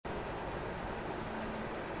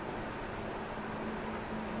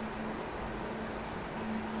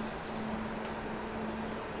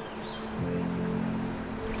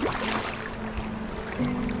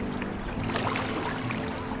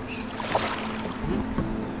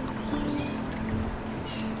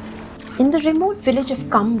In the remote village of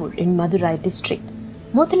Kambur in Madurai district,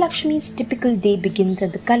 Muthalakshmi's typical day begins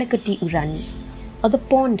at the Kalakatti Urani, or the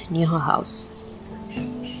pond near her house.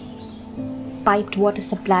 Piped water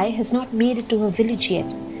supply has not made it to her village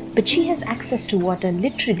yet, but she has access to water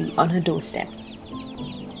literally on her doorstep.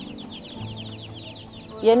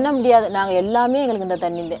 என்ன முடியாது நாங்க எல்லாமே எங்களுக்கு இந்த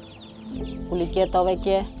தண்ணிதே குளிக்க துவைக்க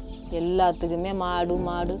எல்லாத்துக்குமே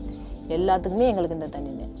மாடு எல்லாத்துக்குமே எங்களுக்கு இந்த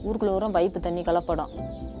தண்ணிதே ஊருக்குள்ள வரும் பைப் தண்ணி கலப்படம்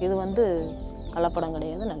இது வந்து கலப்படம்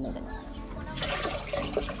கிடையாது நல்லது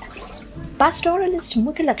Pastoralist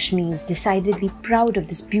Muthalakshmi is decidedly proud of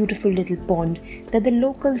this beautiful little pond that the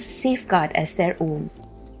locals safeguard as their own.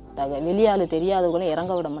 வெளியாளு தெரியாதவங்கள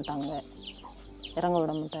இறங்க விட மாட்டாங்க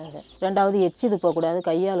ரெண்டாவது எச்சிது போக கூடாது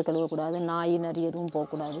கையால கழுவ கூடாது நாய் நரி எதுவும் போக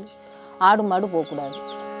கூடாது ஆடு மாடு போக கூடாது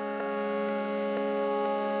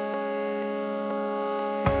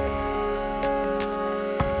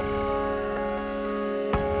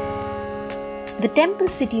The temple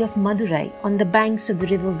city of Madurai on the banks of the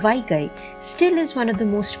river Vaigai still is one of the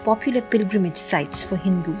most popular pilgrimage sites for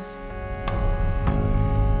Hindus.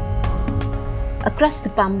 Across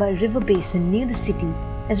the Pamba river basin near the city,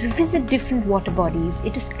 as we visit different water bodies,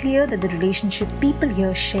 it is clear that the relationship people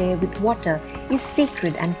here share with water is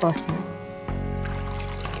sacred and personal.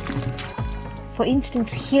 For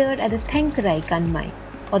instance, here at the Thenkarai Kanmai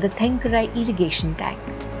or the Thenkarai irrigation tank.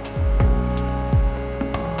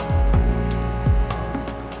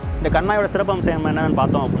 இந்த கண்மாயோட சிறப்பம்சம் என்னன்னு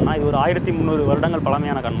பார்த்தோம் அப்படின்னா இது ஒரு 1300 வருடங்கள்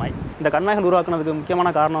பழமையான கண்மாய். இந்த கண்மாய்கள் உருவாக்குனதுக்கு முக்கியமான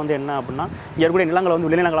காரணம் வந்து என்ன அப்படின்னா இங்கே இருக்கக்கூடிய நிலங்களை வந்து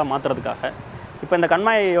விளைநிலங்களாக மாற்றுறதுக்காக. இப்போ இந்த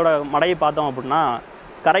கண்மாயோட மடையை பார்த்தோம் அப்படின்னா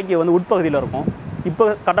கரைக்கு வந்து உட்பகுதியில் இருக்கும். இப்போ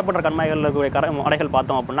கட்டப்பட்ட கண்மாய்களில் இருக்கக்கூடிய மடைகள்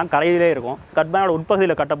பார்த்தோம் அப்படின்னா கரையிலே இருக்கும். கண்மாயோட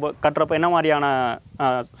உட்பகுதியில் கட்டுறப்போ என்ன மாதிரியான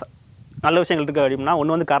நல்ல விஷயங்கள் இருக்குது அப்படின்னா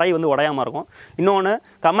ஒன்று வந்து கரை வந்து உடையாமல் இருக்கும். இன்னொன்று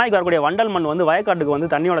கண்மாய்க்கு வரக்கூடிய வண்டல் மண் வந்து வயக்காட்டுக்கு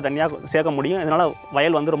வந்து தண்ணியோட தண்ணியாக சேர்க்க முடியும். இதனால்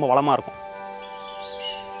வயல் வந்து ரொம்ப வளமாக இருக்கும்.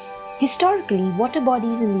 Historically, water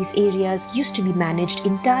bodies in these areas used to be managed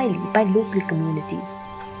entirely by local communities.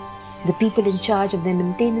 The people in charge of their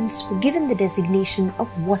maintenance were given the designation of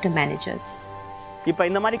water managers. இப்போ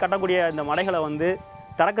இந்த மாதிரி கட்டக்கூடிய இந்த மடைகளை வந்து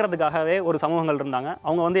திறக்கிறதுக்காகவே ஒரு சமூகங்கள் இருந்தாங்க.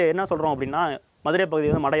 அவங்க வந்து என்ன சொல்கிறோம் அப்படின்னா மதுரை பகுதி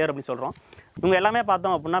வந்து மடையர் அப்படின்னு சொல்கிறோம். இவங்க எல்லாமே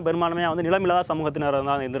பார்த்தோம் அப்படின்னா பெரும்பான்மையாக வந்து நிலமில்லாத சமூகத்தினர்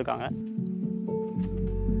தான் இருந்திருக்காங்க.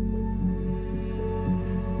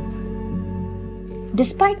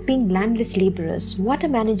 Despite being landless laborers, water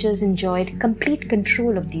managers enjoyed complete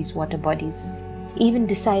control of these water bodies, even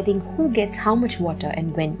deciding who gets how much water and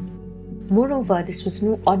when. Moreover, this was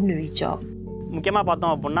no ordinary job. முக்கியமாக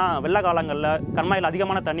பார்த்தோம் அப்படின்னா வெள்ள காலங்களில் கண்மாயில்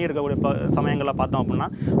அதிகமான தண்ணி இருக்கக்கூடிய சமயங்களில் பார்த்தோம் அப்படின்னா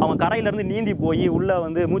அவங்க கரையிலேருந்து நீந்தி போய் உள்ளே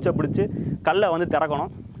வந்து மூச்சை பிடிச்சி கல்லை வந்து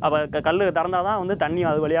திறக்கணும். அப்போ கல் திறந்தால் தான் வந்து தண்ணி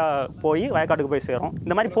அது வழியாக போய் வயக்காட்டுக்கு போய் சேரும்.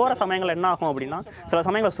 இந்த மாதிரி போகிற சமயங்கள் என்ன ஆகும் அப்படின்னா சில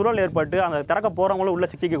சமயங்கள் சுழல் ஏற்பட்டு அந்த திறக்க போகிறவங்களும் உள்ளே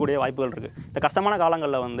சிக்கிக்கக்கூடிய வாய்ப்புகள் இருக்குது. இந்த கஷ்டமான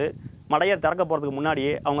காலங்களில் வந்து மடையர் திறக்க போகிறதுக்கு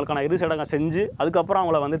முன்னாடியே அவங்களுக்கான இரு சடங்கை செஞ்சு அதுக்கப்புறம்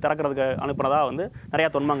அவங்கள வந்து திறக்கிறதுக்கு அனுப்புகிறதா வந்து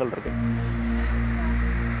நிறையா தொன்மங்கள் இருக்குது.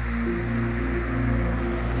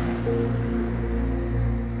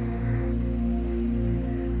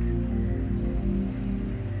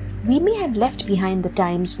 We may have left behind the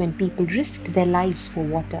times when people risked their lives for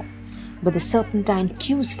water, but the serpentine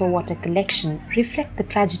queues for water collection reflect the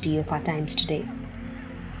tragedy of our times today.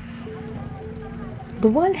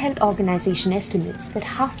 The World Health Organization estimates that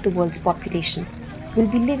half the world's population will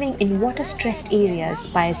be living in water-stressed areas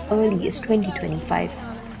by as early as 2025.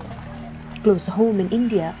 Closer home in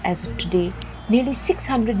India, as of today, nearly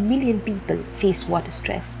 600 million people face water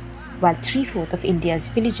stress, while 3/4 of India's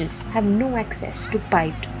villages have no access to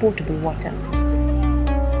piped potable water.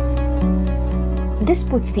 This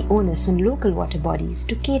puts the onus on local water bodies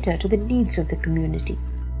to cater to the needs of the community.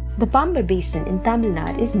 The Pambar Basin in Tamil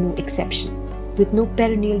Nadu is no exception. With no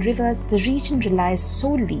perennial rivers, the region relies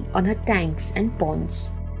solely on her tanks and ponds.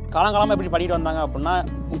 காலங்காலமாக எப்படி பண்ணிட்டு வந்தாங்க அப்படின்னா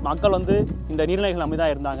மக்கள் வந்து இந்த நீர்நிலைகள் நம்பி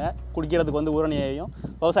தான் இருந்தாங்க. குடிக்கிறதுக்கு வந்து ஊரணியையும்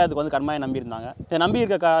விவசாயத்துக்கு வந்து கண்மாயை நம்பியிருந்தாங்க. இதை நம்பி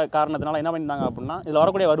இருக்க காரணத்தினால என்ன பண்ணியிருந்தாங்க அப்படின்னா இதில்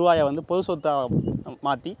வரக்கூடிய வருவாயை வந்து பொது சொத்தை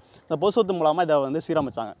மாற்றி இந்த பொது சொத்து மூலமாக இதை வந்து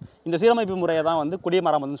சீரமைச்சாங்க. இந்த சீரமைப்பு முறையை தான் வந்து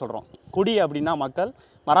குடிமராமத்துன்னு சொல்கிறோம். குடி அப்படின்னா மக்கள்,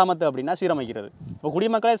 மராமத்து அப்படின்னா சீரமைக்கிறது. இப்போ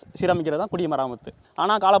குடிமக்களே சீரமைக்கிறது தான் குடிமராமத்து.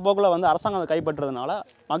 ஆனால் காலப்போக்கில் வந்து அரசாங்கம் கைப்பற்றதுனால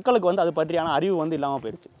மக்களுக்கு வந்து அது பற்றியான அறிவு வந்து இல்லாமல்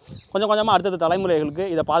போயிடுச்சு. கொஞ்சம் கொஞ்சமாக அடுத்தடுத்த தலைமுறைகளுக்கு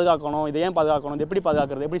இதை பாதுகாக்கணும், இதை ஏன் பாதுகாக்கணும், இது எப்படி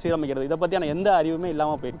பாதுகாக்கிறது, எப்படி சீரமைக்கிறது, இதை பற்றியான எந்த அறிவுமே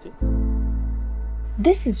இல்லாமல் போயிடுச்சு.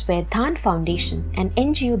 This is where Dhan Foundation, an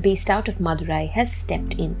NGO based out of Madurai, has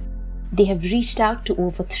stepped in. They have reached out to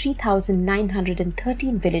over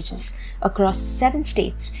 3,913 villages across 7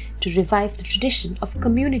 states to revive the tradition of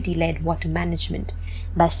community-led water management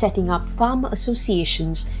by setting up farmer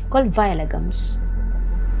associations called Vayalagams.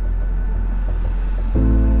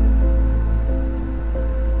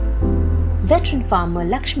 Veteran farmer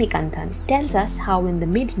Lakshmi Kanthan tells us how in the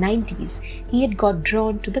mid-90s he had got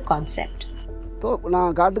drawn to the concept.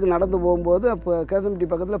 நான் காட்டுக்கு நடந்து போகும்போது அப்போ கேசம்பட்டி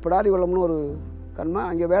பக்கத்தில் பிடாரி வளம்னு ஒரு கண்மா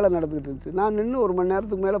அங்கே வேலை நடந்துக்கிட்டு இருந்துச்சு. நான் நின்று 1 மணி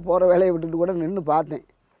நேரத்துக்கு மேலே போகிற வேலையை விட்டுட்டு கூட நின்று பார்த்தேன்.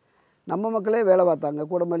 நம்ம மக்களே வேலை பார்த்தாங்க.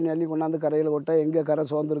 கூடமல்லி அள்ளி கொண்டாந்து கரையில் கொட்ட, எங்கே கரை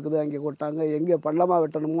சோர்ந்துருக்குது அங்கே கொட்டாங்க, எங்கே பள்ளமாக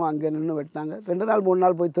வெட்டணுமோ அங்கே நின்று வெட்டினாங்க. 2 நாள் 3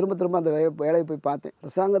 நாள் போய் திரும்ப அந்த வேலையை போய் பார்த்தேன்.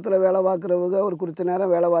 அரசாங்கத்தில் வேலை பார்க்குறவங்க ஒரு குறித்த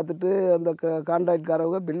நேரம் வேலை பார்த்துட்டு அந்த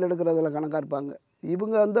கான்ட்ராக்ட்காரவங்க பில் எடுக்கிறதுல கணக்காக இருப்பாங்க.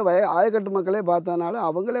 இவங்க வந்து ஆயக்கட்டு மக்களே பார்த்ததுனால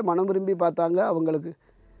அவங்களே மனம் விரும்பி பார்த்தாங்க. அவங்களுக்கு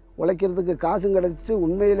உழைக்கிறதுக்கு காசும் கிடச்சிச்சு.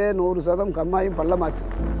 உண்மையிலே 100% கம்மாயும் பள்ளமாச்சு.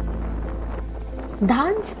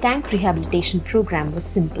 Dhan's tank rehabilitation program was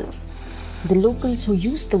simple. The locals who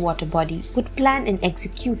used the water body would plan and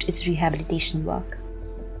execute its rehabilitation work.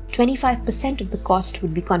 25% of the cost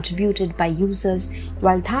would be contributed by users,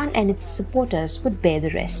 while Dhan and its supporters would bear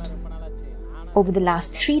the rest. Over the last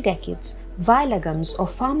 3 decades, Vailagams or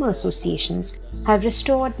farmer associations have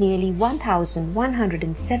restored nearly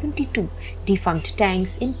 1,172 defunct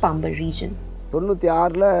tanks in Pambar region.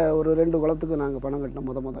 96ல் ஒரு 2 குளத்துக்கு நாங்கள் பணம் கட்டினோம்.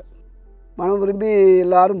 முத மனம் விரும்பி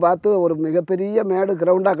எல்லாரும் பார்த்து ஒரு மிகப்பெரிய மேடு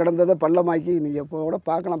கிரவுண்டாக கிடந்ததை பள்ளமாக்கி நீங்கள் இப்போ கூட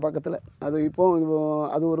பார்க்கலாம் பக்கத்தில். அது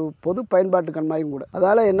அது ஒரு பொது பயன்பாட்டு கண்மாயும் கூட.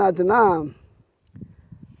 அதால் என்ன ஆச்சுன்னா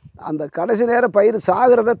அந்த கடைசி நேர பயிர்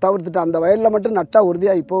சாகிறத தவிர்த்துட்டு அந்த வயலில் மட்டும் நட்டா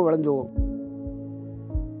உறுதியாக இப்போவும் விளைஞ்சுவோம்.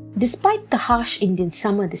 Despite the harsh Indian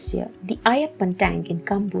summer this year, the Ayappan tank in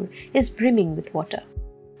Kambur is brimming with water.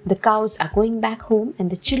 The cows are going back home and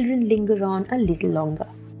the children linger on a little longer.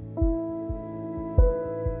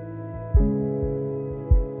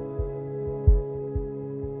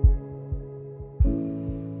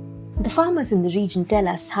 The farmers in the region tell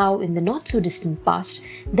us how in the not so distant past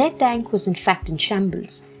their tank was in fact in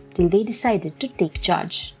shambles till they decided to take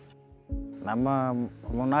charge. நம்ம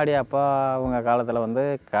முன்னாடி அப்போ அவங்க காலத்தில் வந்து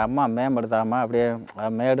அம்மா மேம்படுத்தாமல் அப்படியே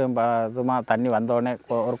மேடும் இதுமா தண்ணி வந்தோடனே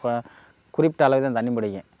ஒரு குறிப்பிட்ட அளவு தான் தண்ணி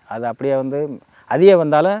பிடிக்கும். அது அப்படியே வந்து அதிக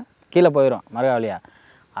வந்தாலும் கீழே போயிடும் மறுகாலியாக.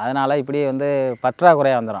 அதனால் இப்படி வந்து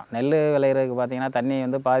பற்றாக்குறையாக வந்துடும். நெல் விளையிறதுக்கு பார்த்திங்கன்னா தண்ணி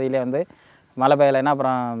வந்து பாதியிலே வந்து மழை பெய்யலைன்னா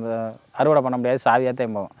அப்புறம் அறுவடை பண்ண முடியாது,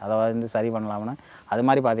 சாவியாகத்தான் போகும். அதை வந்து சரி பண்ணலாம்னு அது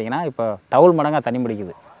மாதிரி பார்த்திங்கன்னா இப்போ டவுல் மடங்காக தண்ணி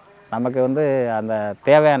பிடிக்குது. நமக்கு வந்து அந்த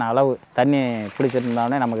தேவையான அளவு தண்ணி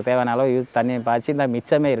பிடிச்சிருந்தோடனே நமக்கு தேவையான அளவு தண்ணி பாய்ச்சி இந்த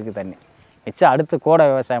மிச்சமே இருக்குது. தண்ணி மிச்சம் அடுத்து கூட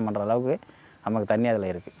விவசாயம் பண்ணுற அளவுக்கு நமக்கு தண்ணி அதில்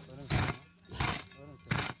இருக்குது.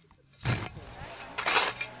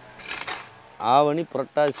 ஆவணி,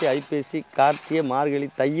 புரட்டாசி, ஐப்பசி, கார்த்திகை, மார்கழி,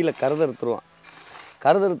 தையில் கருதறுத்துருவான்.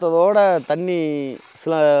 கருதறுத்ததோட தண்ணி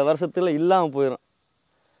சில வருஷத்தில் இல்லாமல் போயிடும்.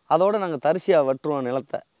 அதோடு நாங்கள் தரிசியாக வெட்டுருவோம்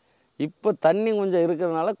நிலத்தை. இப்போ தண்ணி கொஞ்சம்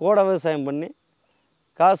இருக்கிறதுனால கோடை விவசாயம் பண்ணி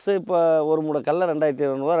காசு இப்போ ஒரு மூடை கல்லை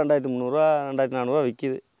 2,200, 2,300, 2,400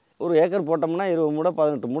 விற்கிது. ஒரு ஏக்கர் போட்டோம்னா 20 மூடை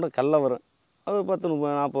 18 மூடை கல்லை வரும். அது 10,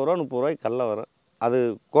 30, 40 ரூபா 30 ரூபாய்க்கு கல்லை வரும். அது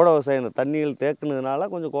கோடை விவசாயம். இந்த தண்ணிகள் தேக்குனதுனால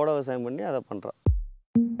கொஞ்சம் கோடை விவசாயம் பண்ணி அதை பண்ணுறோம்.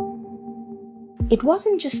 It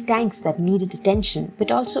wasn't just tanks that needed attention, but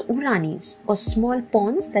also uranis or small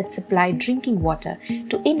ponds that supplied drinking water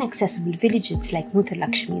to inaccessible villages like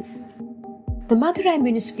Muthalakshmis. The Madurai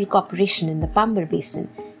Municipal Corporation in the Pambar Basin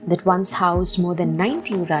that once housed more than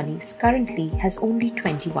 90 uranis currently has only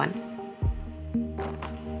 21.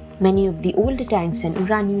 Many of the older tanks and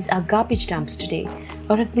uranis are garbage dumps today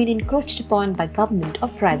or have been encroached upon by government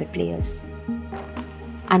or private players.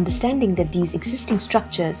 Understanding that these existing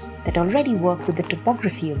structures that already work with the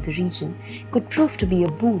topography of the region could prove to be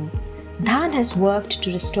a boon, Dhan has worked to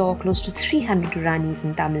restore close to 300 uranis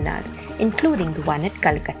in Tamil Nadu, including the one at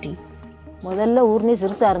Kalkatti. முதல்ல ஊர்னி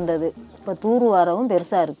சிறுசாக இருந்தது. இப்போ தூர்வாரவும்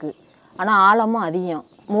பெருசாக இருக்குது. ஆனால் ஆழமும் அதிகம்,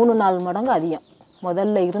 3-4 மடங்கு அதிகம்.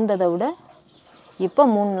 முதல்ல இருந்ததை விட இப்போ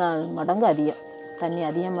 3-4 மடங்கு அதிகம். தண்ணி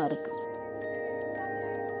அதிகமாக இருக்குது.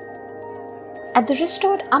 At the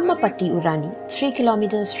restored Ammapatti Urani, 3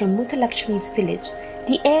 kilometers from Muthalakshmi's village,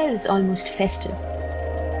 the air is almost festive.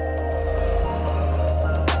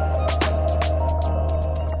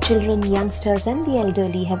 Children, youngsters and the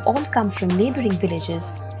elderly have all come from neighboring villages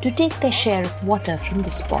to take their share of water from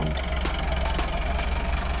this pond.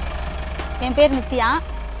 என் பேர் நித்யா.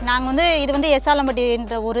 நாங்கள் வந்து இது வந்து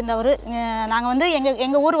எஸ்ஆலம்பட்டின்ற ஊர். இந்த ஊர் நாங்கள் வந்து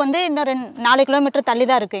எங்கள் ஊர் வந்து இன்னும் 4 கிலோமீட்டர் தள்ளி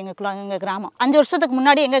தான் இருக்குது எங்கள் கிராமம். 5 வருஷத்துக்கு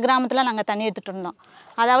முன்னாடி எங்கள் கிராமத்தில் நாங்கள் தண்ணி எடுத்துகிட்டு இருந்தோம்.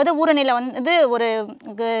 அதாவது ஊரணியில் வந்து ஒரு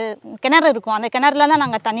கிணறு இருக்கும். அந்த கிணறுல தான்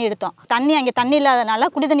நாங்கள் தண்ணி எடுத்தோம். தண்ணி அங்கே தண்ணி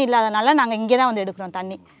இல்லாதனால, குடி தண்ணி இல்லாதனால நாங்கள் இங்கே தான் வந்து எடுக்கிறோம்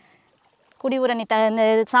தண்ணி. குடி ஊரணி இந்த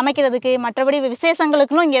சமைக்கிறதுக்கு மற்றபடி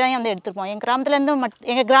விசேஷங்களுக்கும் இங்கே தான் வந்து எடுத்துருப்போம்.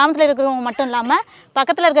 எங்கள் கிராமத்தில் இருக்கிறவங்க மட்டும் இல்லாமல்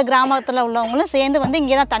பக்கத்தில் இருக்க கிராமத்தில் உள்ளவங்களும் சேர்ந்து வந்து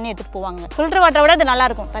இங்கே தான் தண்ணி எடுத்துகிட்டு போவாங்க. ஃபில்டர் வாட்டரை விட இது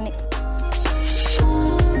நல்லாயிருக்கும் தண்ணி.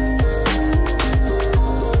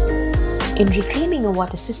 In reclaiming a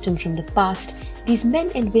water system from the past, these men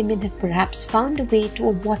and women have perhaps found a way to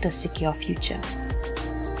a water-secure future.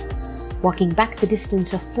 Walking back the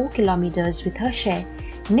distance of 4 kilometers with her share,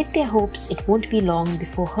 Nitya hopes it won't be long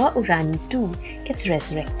before her Urani too gets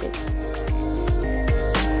resurrected.